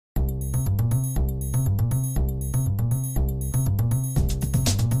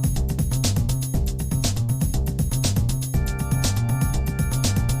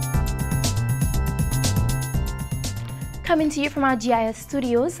Coming to you from our GIS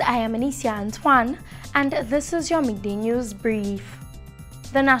studios, I am Lucia and this is your midday news brief.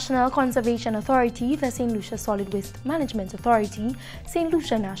 The National Conservation Authority, the St. Lucia Solid Waste Management Authority, St.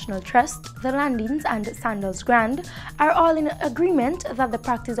 Lucia National Trust, the Landings and Sandals Grand are all in agreement that the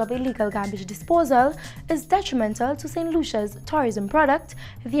practice of illegal garbage disposal is detrimental to St. Lucia's tourism product,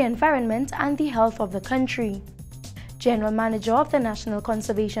 the environment and the health of the country. General Manager of the National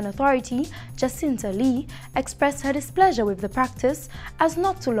Conservation Authority, Jacinta Lee, expressed her displeasure with the practice as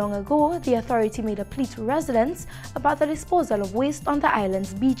not too long ago the authority made a plea to residents about the disposal of waste on the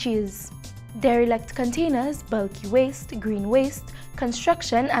island's beaches. Derelict containers, bulky waste, green waste,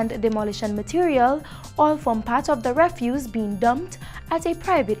 construction and demolition material all form part of the refuse being dumped at a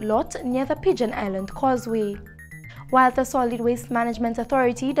private lot near the Pigeon Island Causeway. While the Solid Waste Management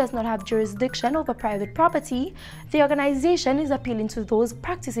Authority does not have jurisdiction over private property, the organization is appealing to those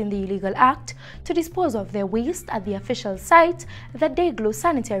practicing the illegal act to dispose of their waste at the official site, the Dayglow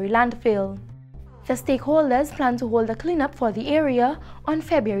Sanitary Landfill. The stakeholders plan to hold a cleanup for the area on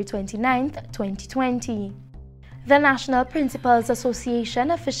February 29, 2020. The National Principals Association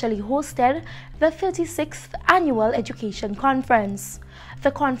officially hosted the 36th Annual Education Conference.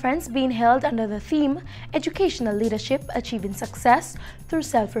 The conference, being held under the theme Educational Leadership Achieving Success Through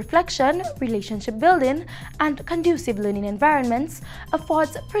Self-Reflection, Relationship Building, and Conducive Learning Environments,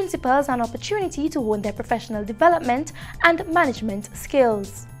 affords principals an opportunity to hone their professional development and management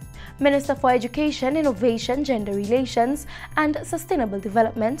skills. Minister for Education, Innovation, Gender Relations and Sustainable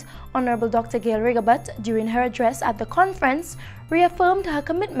Development, Honorable Dr. Gail Rigobert, during her address at the conference, reaffirmed her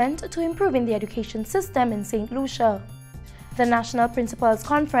commitment to improving the education system in St. Lucia. The National Principals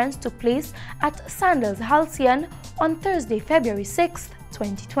Conference took place at Sandals Halcyon on Thursday, February 6,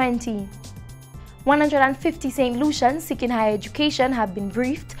 2020. 150 St. Lucians seeking higher education have been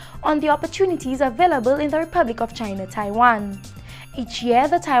briefed on the opportunities available in the Republic of China, Taiwan. Each year,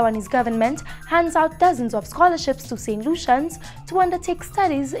 the Taiwanese government hands out dozens of scholarships to St. Lucians to undertake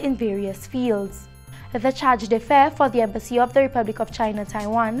studies in various fields. The charge d'affaires for the Embassy of the Republic of China,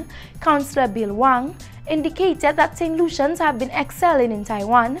 Taiwan, Councillor Bill Wang, indicated that St. Lucians have been excelling in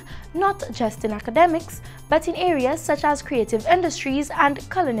Taiwan, not just in academics, but in areas such as creative industries and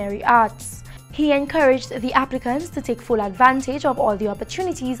culinary arts. He encouraged the applicants to take full advantage of all the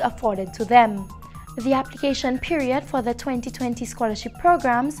opportunities afforded to them. The application period for the 2020 scholarship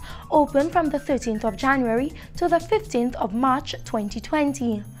programs opened from the 13th of January to the 15th of March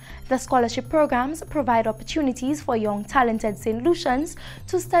 2020. The scholarship programs provide opportunities for young talented St. Lucians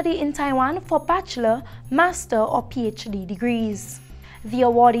to study in Taiwan for bachelor, master or PhD degrees. The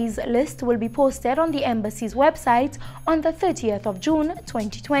awardees list will be posted on the Embassy's website on the 30th of June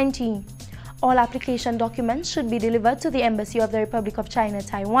 2020. All application documents should be delivered to the Embassy of the Republic of China,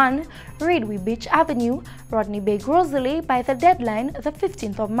 Taiwan, Redway Beach Avenue, Rodney Bay, Grosley by the deadline the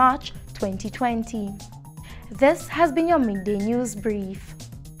 15th of March 2020. This has been your midday news brief.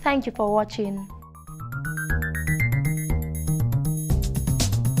 Thank you for watching.